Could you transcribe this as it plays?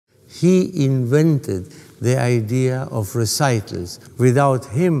He invented the idea of recitals. Without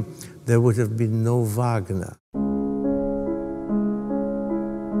him, there would have been no Wagner.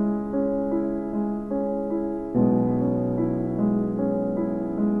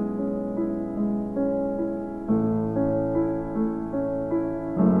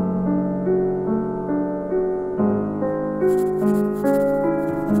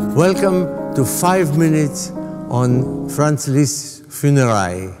 Welcome to 5 minutes on Franz Liszt's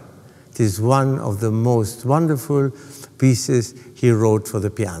Funérailles. It is one of the most wonderful pieces he wrote for the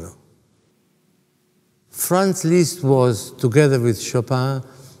piano. Franz Liszt was, together with Chopin,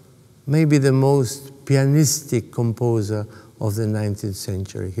 maybe the most pianistic composer of the 19th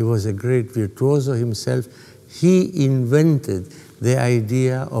century. He was a great virtuoso himself. He invented the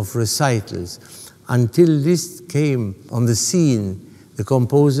idea of recitals. Until Liszt came on the scene, the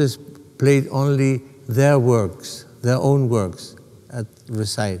composers played only their works, their own works, at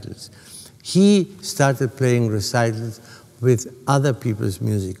recitals. He started playing recitals with other people's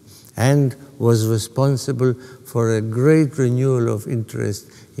music and was responsible for a great renewal of interest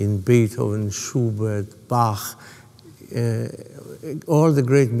in Beethoven, Schubert, Bach, all the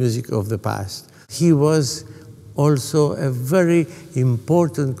great music of the past. He was also a very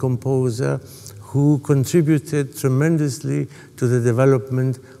important composer who contributed tremendously to the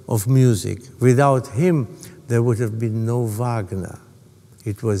development of music. Without him, there would have been no Wagner.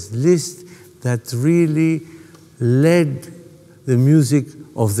 It was Liszt that really led the music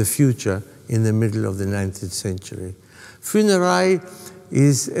of the future in the middle of the 19th century. Funérailles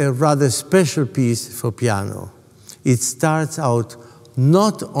is a rather special piece for piano. It starts out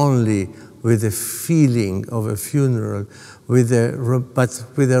not only with a feeling of a funeral, but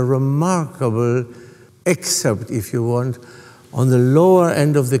with a remarkable excerpt, if you want, on the lower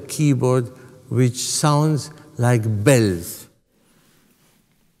end of the keyboard, which sounds like bells.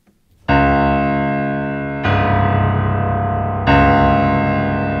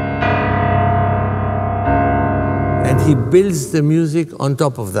 And he builds the music on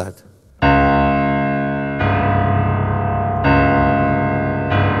top of that.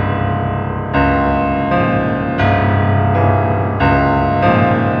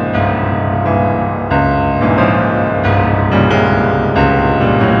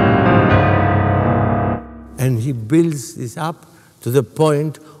 And he builds this up to the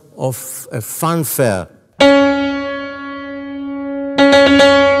point of a fanfare.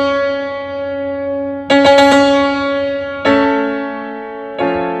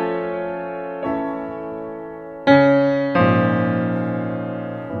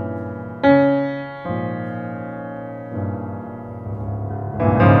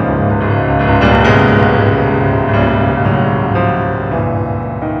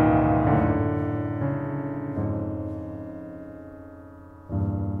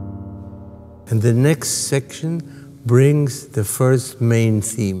 And the next section brings the first main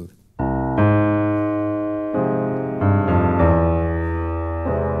theme.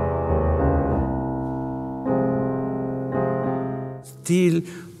 Still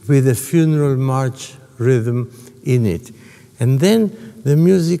with a funeral march rhythm in it. And then the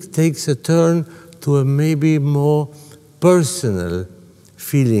music takes a turn to a maybe more personal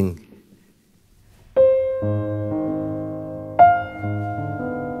feeling.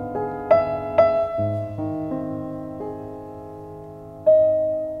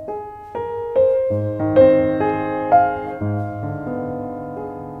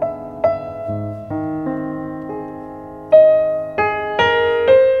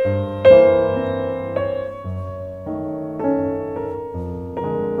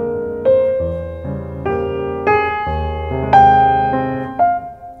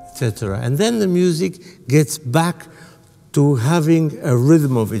 Etc. And then the music gets back to having a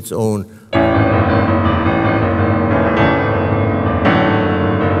rhythm of its own. And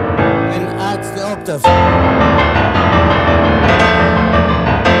adds the octave.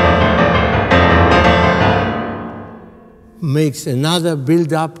 Makes another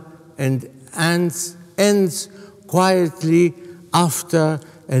build-up and ends quietly after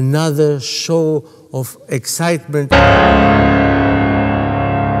another show of excitement.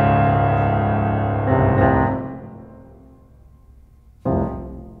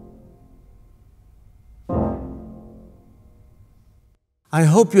 I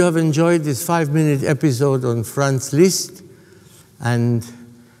hope you have enjoyed this 5-minute episode on Franz Liszt and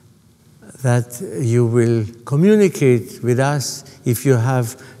that you will communicate with us if you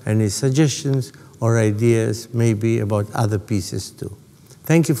have any suggestions or ideas maybe about other pieces too.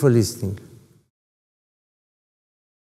 Thank you for listening.